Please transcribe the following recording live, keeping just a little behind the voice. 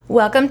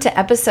Welcome to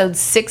episode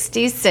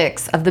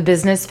 66 of the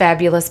Business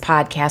Fabulous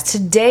podcast.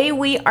 Today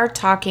we are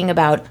talking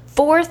about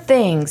 4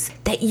 things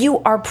that you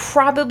are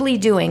probably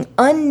doing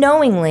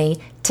unknowingly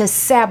to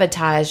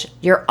sabotage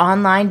your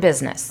online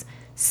business.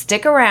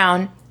 Stick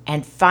around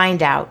and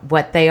find out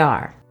what they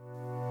are.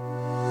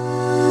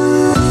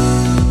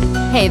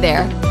 Hey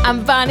there,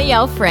 I'm Bonnie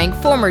L. Frank,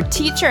 former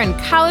teacher and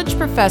college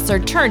professor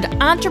turned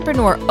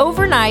entrepreneur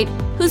overnight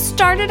who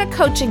started a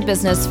coaching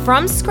business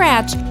from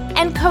scratch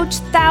and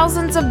coached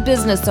thousands of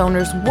business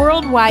owners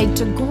worldwide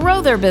to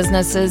grow their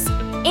businesses,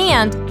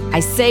 and I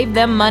saved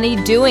them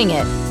money doing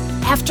it.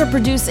 After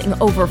producing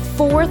over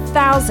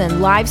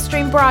 4,000 live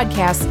stream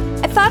broadcasts,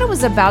 I thought it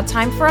was about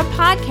time for a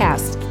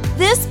podcast.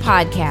 This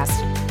podcast,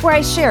 where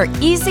I share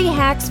easy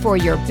hacks for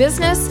your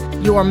business,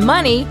 your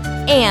money,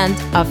 and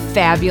a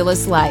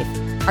fabulous life.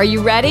 Are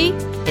you ready?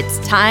 It's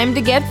time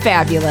to get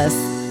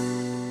fabulous.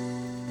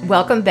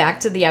 Welcome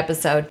back to the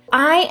episode.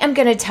 I am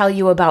going to tell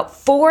you about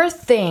 4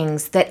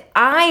 things that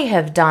I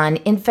have done,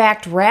 in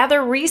fact,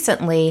 rather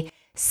recently,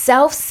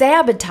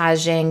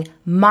 self-sabotaging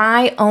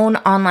my own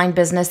online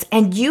business,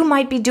 and you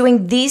might be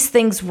doing these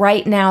things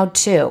right now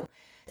too.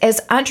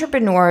 As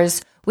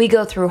entrepreneurs, we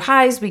go through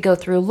highs, we go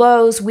through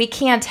lows. We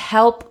can't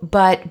help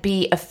but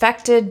be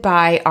affected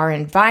by our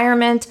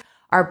environment.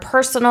 Our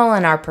personal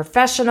and our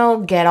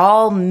professional get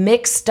all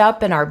mixed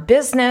up in our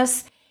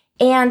business.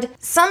 And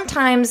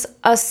sometimes,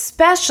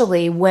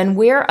 especially when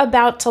we're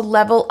about to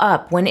level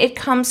up, when it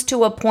comes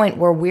to a point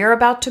where we're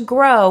about to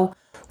grow,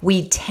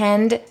 we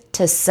tend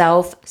to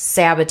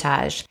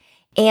self-sabotage.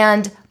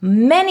 And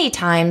many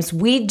times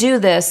we do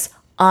this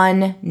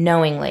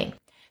unknowingly.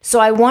 So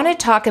I want to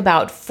talk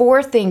about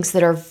 4 things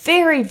that are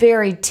very,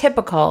 very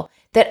typical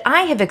that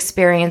I have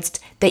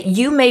experienced that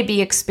you may be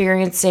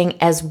experiencing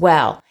as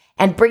well.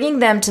 And bringing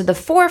them to the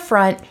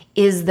forefront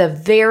is the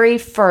very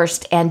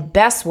first and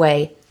best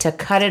way to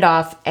cut it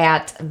off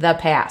at the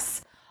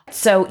pass.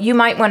 So you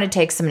might want to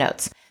take some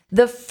notes.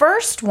 The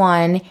first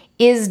one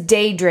is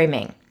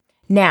daydreaming.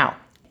 Now,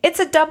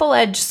 it's a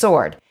double-edged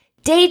sword.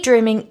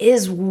 Daydreaming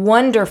is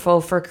wonderful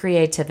for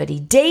creativity.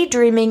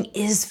 Daydreaming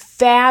is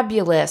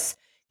fabulous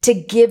to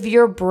give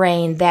your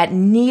brain that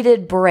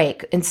needed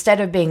break.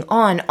 Instead of being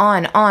on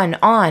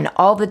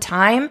all the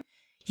time,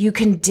 you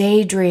can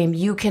daydream,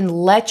 you can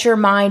let your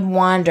mind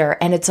wander,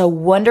 and it's a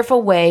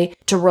wonderful way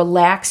to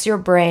relax your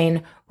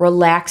brain,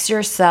 relax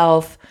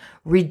yourself,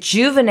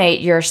 rejuvenate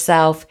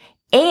yourself,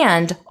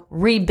 and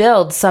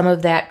rebuild some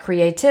of that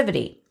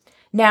creativity.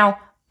 Now,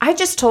 I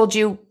just told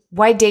you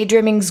why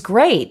daydreaming's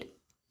great,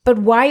 but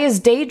why is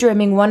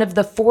daydreaming one of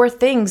the 4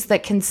 things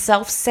that can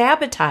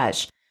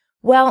self-sabotage?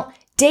 Well,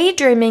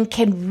 daydreaming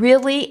can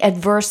really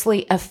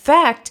adversely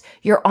affect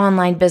your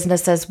online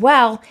business as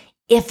well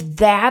if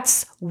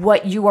that's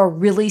what you are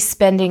really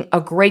spending a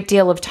great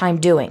deal of time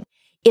doing.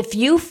 If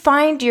you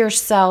find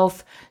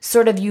yourself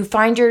you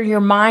find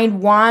your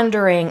mind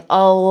wandering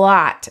a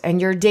lot and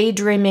you're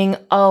daydreaming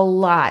a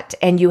lot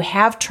and you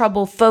have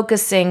trouble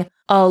focusing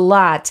a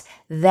lot,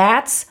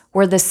 that's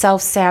where the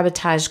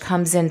self-sabotage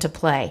comes into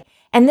play.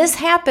 And this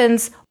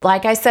happens,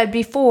 like I said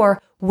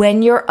before,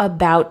 when you're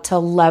about to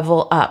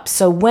level up.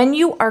 So when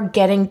you are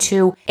getting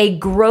to a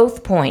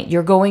growth point,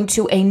 you're going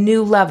to a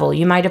new level.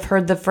 You might have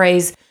heard the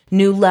phrase,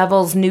 new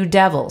levels, new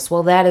devils.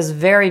 Well, that is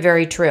very,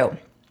 very true.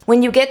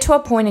 When you get to a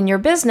point in your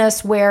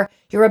business where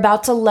you're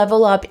about to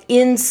level up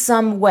in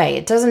some way,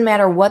 it doesn't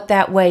matter what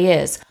that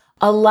way is.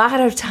 A lot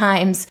of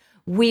times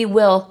we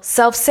will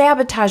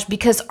self-sabotage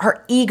because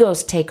our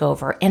egos take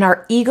over and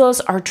our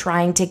egos are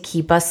trying to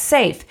keep us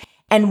safe.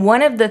 And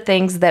one of the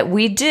things that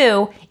we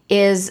do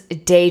is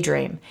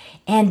daydream.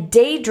 And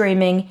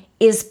daydreaming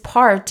is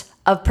part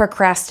of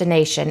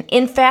procrastination.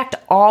 In fact,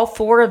 all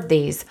 4 of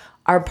these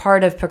are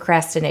part of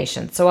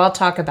procrastination. So I'll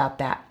talk about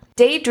that.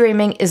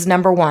 Daydreaming is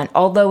number 1,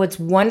 although it's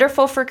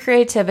wonderful for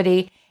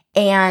creativity.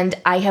 And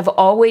I have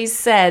always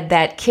said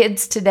that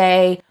kids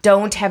today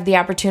don't have the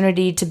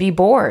opportunity to be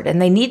bored,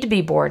 and they need to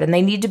be bored, and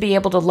they need to be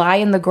able to lie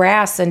in the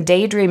grass and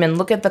daydream and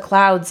look at the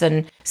clouds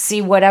and see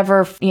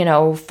whatever,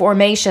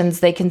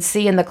 formations they can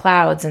see in the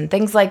clouds and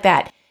things like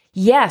that.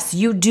 Yes,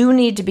 you do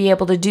need to be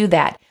able to do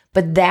that,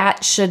 but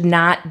that should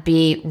not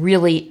be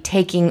really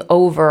taking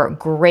over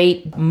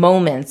great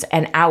moments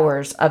and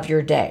hours of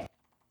your day.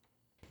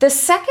 The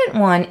second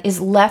one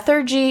is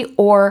lethargy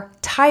or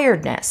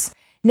tiredness.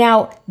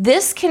 Now,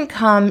 this can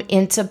come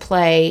into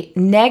play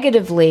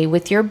negatively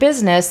with your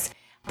business,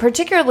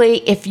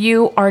 particularly if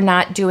you are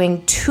not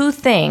doing 2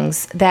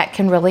 things that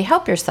can really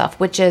help yourself,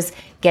 which is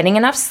getting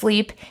enough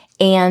sleep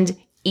and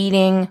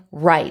eating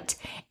right.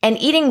 And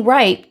eating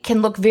right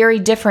can look very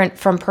different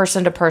from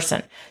person to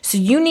person. So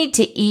you need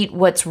to eat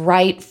what's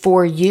right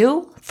for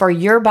you, for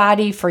your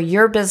body, for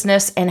your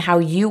business, and how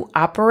you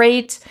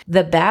operate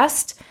the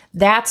best.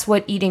 That's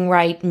what eating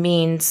right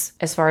means,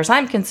 as far as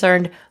I'm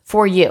concerned,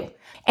 for you.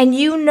 And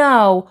you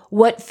know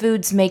what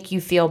foods make you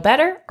feel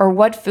better or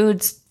what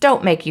foods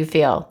don't make you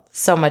feel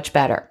so much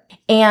better.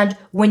 And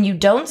when you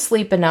don't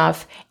sleep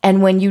enough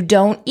and when you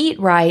don't eat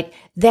right,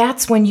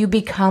 that's when you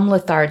become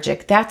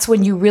lethargic. That's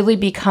when you really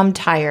become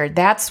tired.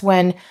 That's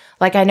when,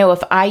 Like I know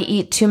if I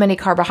eat too many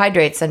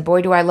carbohydrates, and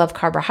boy, do I love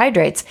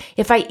carbohydrates.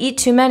 If I eat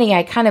too many,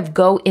 I kind of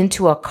go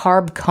into a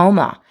carb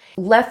coma.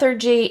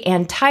 Lethargy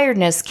and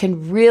tiredness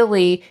can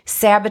really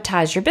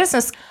sabotage your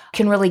business,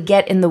 can really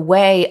get in the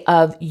way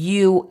of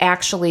you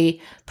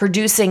actually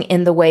producing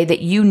in the way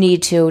that you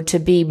need to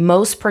be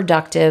most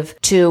productive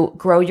to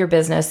grow your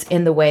business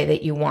in the way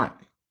that you want.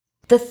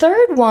 The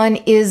third one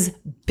is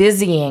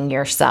busying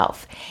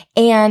yourself.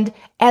 And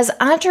as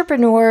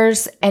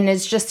entrepreneurs and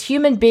as just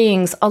human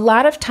beings, a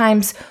lot of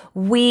times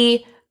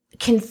we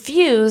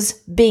confuse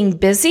being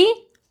busy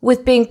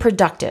with being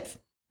productive.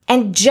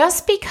 And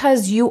just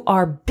because you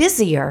are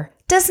busier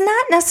does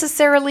not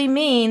necessarily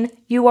mean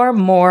you are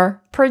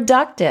more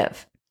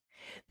productive.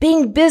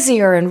 Being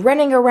busier and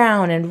running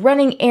around and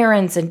running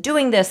errands and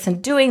doing this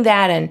and doing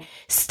that and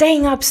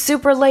staying up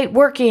super late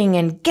working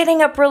and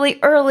getting up really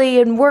early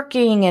and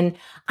working and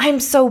I'm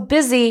so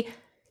busy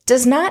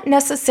does not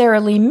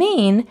necessarily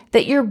mean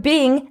that you're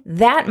being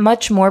that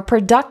much more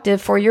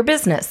productive for your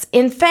business.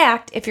 In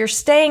fact, if you're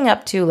staying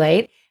up too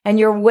late and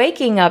you're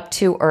waking up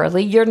too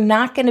early, you're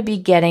not going to be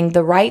getting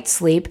the right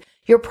sleep.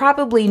 You're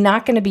probably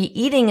not going to be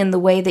eating in the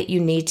way that you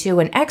need to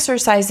and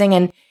exercising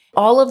and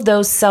all of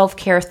those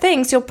self-care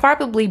things. You'll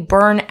probably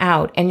burn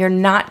out and you're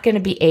not going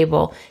to be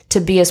able to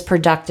be as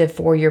productive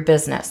for your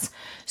business.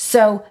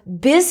 So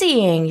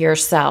busying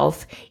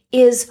yourself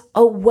is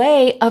a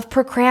way of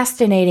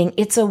procrastinating.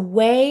 It's a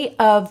way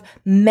of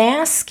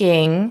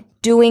masking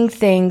doing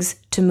things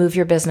to move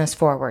your business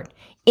forward.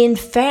 In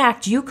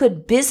fact, you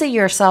could busy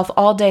yourself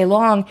all day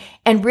long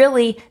and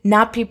really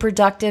not be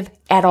productive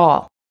at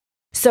all.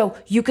 So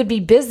you could be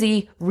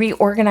busy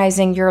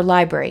reorganizing your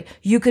library.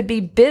 You could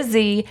be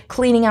busy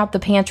cleaning out the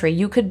pantry.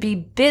 You could be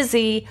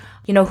busy,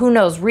 who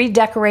knows,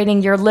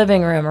 redecorating your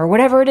living room or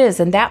whatever it is.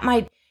 And that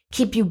might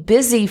keep you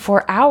busy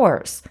for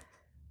hours.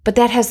 But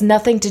that has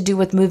nothing to do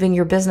with moving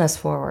your business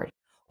forward.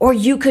 Or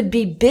you could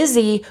be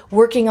busy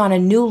working on a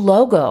new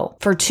logo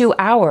for 2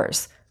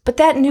 hours. But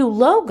that new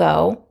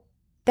logo,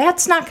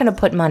 that's not going to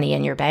put money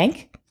in your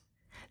bank.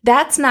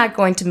 That's not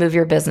going to move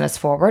your business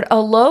forward. A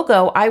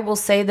logo, I will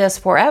say this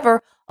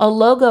forever, a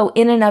logo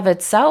in and of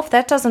itself,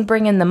 that doesn't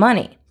bring in the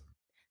money.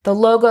 The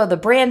logo, the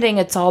branding,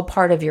 it's all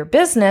part of your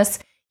business.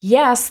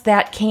 Yes,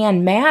 that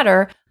can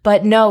matter,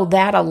 but no,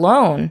 that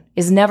alone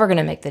is never going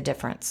to make the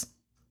difference.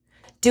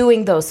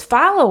 Doing those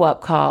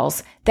follow-up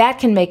calls, that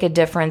can make a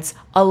difference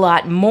a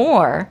lot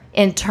more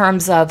in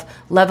terms of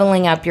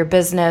leveling up your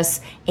business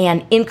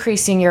and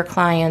increasing your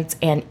clients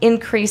and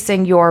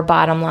increasing your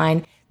bottom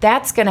line.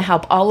 That's going to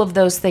help all of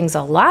those things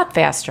a lot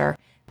faster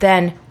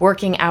than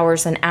working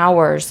hours and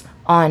hours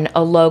on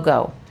a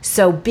logo.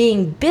 So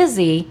being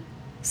busy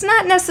is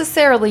not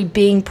necessarily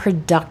being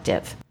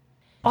productive.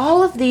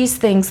 All of these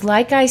things,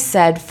 like I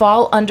said,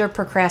 fall under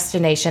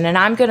procrastination, and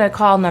I'm going to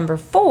call number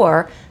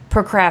 4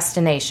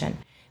 procrastination.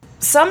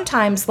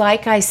 Sometimes,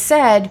 like I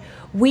said,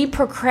 we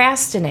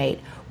procrastinate.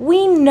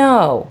 We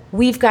know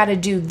we've got to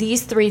do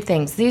these 3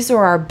 things. These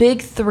are our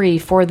big 3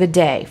 for the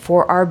day,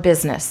 for our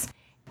business.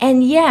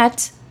 And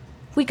yet,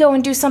 we go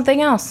and do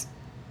something else.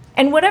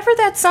 And whatever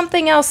that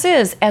something else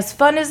is, as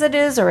fun as it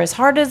is or as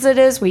hard as it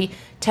is, we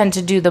tend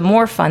to do the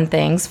more fun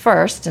things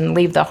first and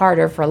leave the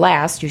harder for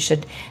last. You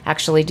should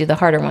actually do the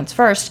harder ones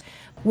first.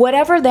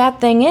 Whatever that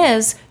thing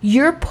is,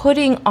 you're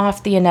putting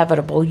off the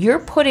inevitable. You're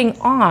putting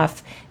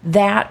off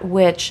that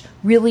which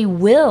really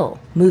will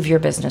move your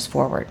business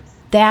forward,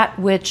 that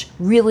which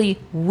really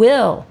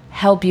will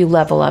help you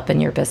level up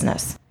in your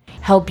business,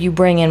 help you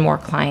bring in more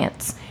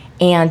clients,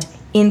 and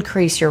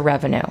increase your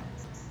revenue.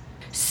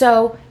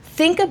 So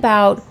think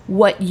about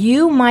what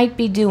you might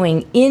be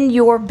doing in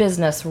your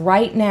business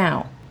right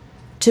now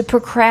to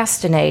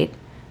procrastinate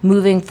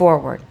moving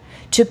forward,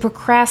 to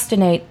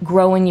procrastinate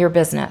growing your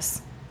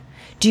business.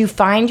 Do you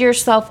find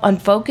yourself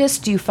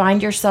unfocused? Do you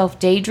find yourself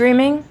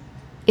daydreaming?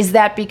 Is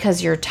that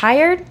because you're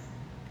tired?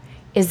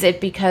 Is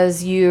it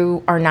because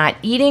you are not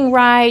eating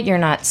right? You're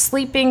not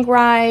sleeping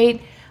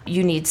right?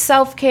 You need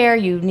self-care?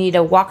 You need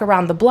a walk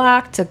around the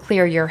block to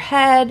clear your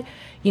head?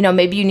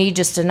 Maybe you need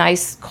just a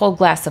nice cold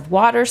glass of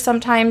water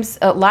sometimes.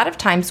 A lot of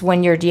times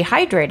when you're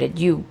dehydrated,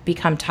 you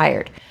become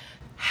tired.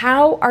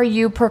 How are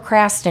you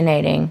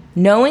procrastinating,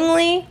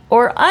 knowingly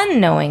or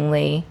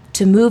unknowingly,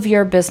 to move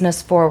your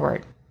business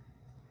forward?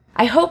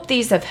 I hope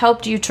these have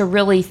helped you to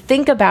really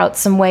think about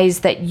some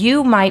ways that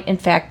you might, in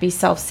fact, be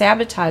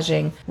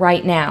self-sabotaging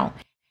right now.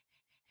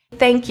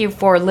 Thank you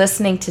for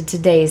listening to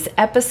today's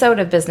episode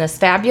of Business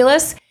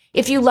Fabulous.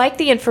 If you like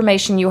the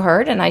information you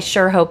heard, and I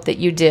sure hope that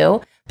you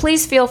do,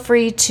 please feel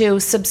free to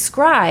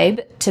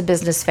subscribe to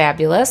Business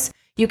Fabulous.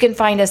 You can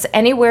find us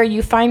anywhere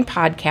you find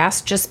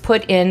podcasts. Just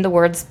put in the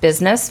words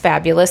Business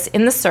Fabulous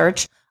in the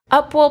search.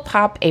 Up will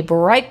pop a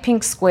bright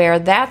pink square.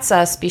 That's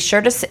us. Be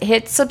sure to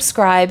hit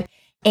subscribe.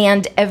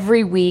 And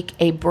every week,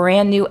 a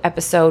brand new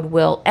episode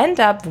will end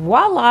up,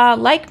 voila,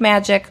 like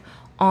magic,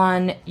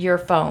 on your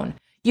phone.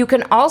 You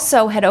can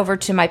also head over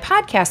to my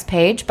podcast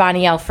page,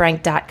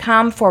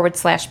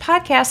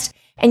 bonnielfrank.com/podcast,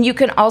 and you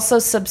can also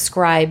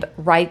subscribe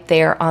right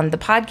there on the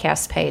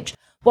podcast page.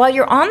 While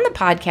you're on the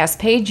podcast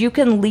page, you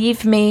can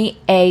leave me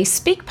a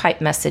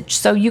SpeakPipe message.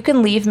 So you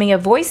can leave me a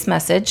voice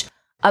message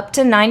up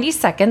to 90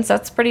 seconds.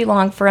 That's pretty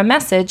long for a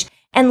message.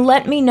 And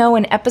let me know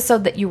an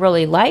episode that you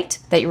really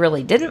liked, that you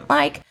really didn't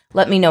like.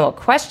 Let me know a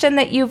question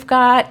that you've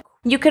got.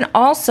 You can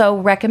also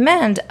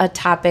recommend a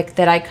topic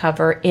that I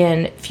cover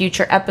in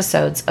future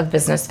episodes of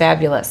Business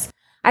Fabulous.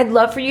 I'd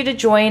love for you to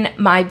join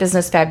my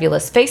Business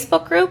Fabulous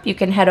Facebook group. You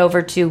can head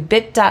over to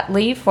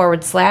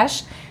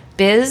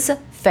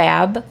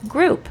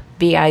bit.ly/BizFabGroup,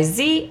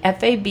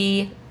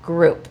 BIZFAB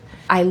group.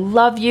 I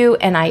love you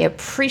and I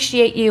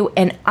appreciate you,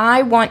 and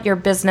I want your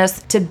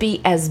business to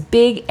be as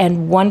big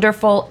and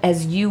wonderful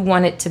as you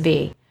want it to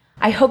be.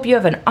 I hope you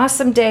have an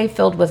awesome day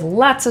filled with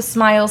lots of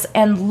smiles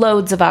and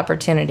loads of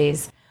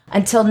opportunities.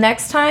 Until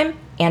next time,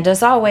 and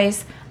as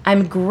always,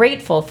 I'm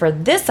grateful for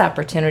this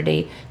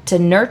opportunity to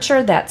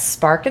nurture that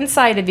spark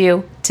inside of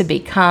you to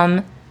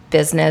become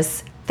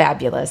Business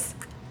Fabulous.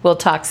 We'll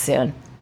talk soon.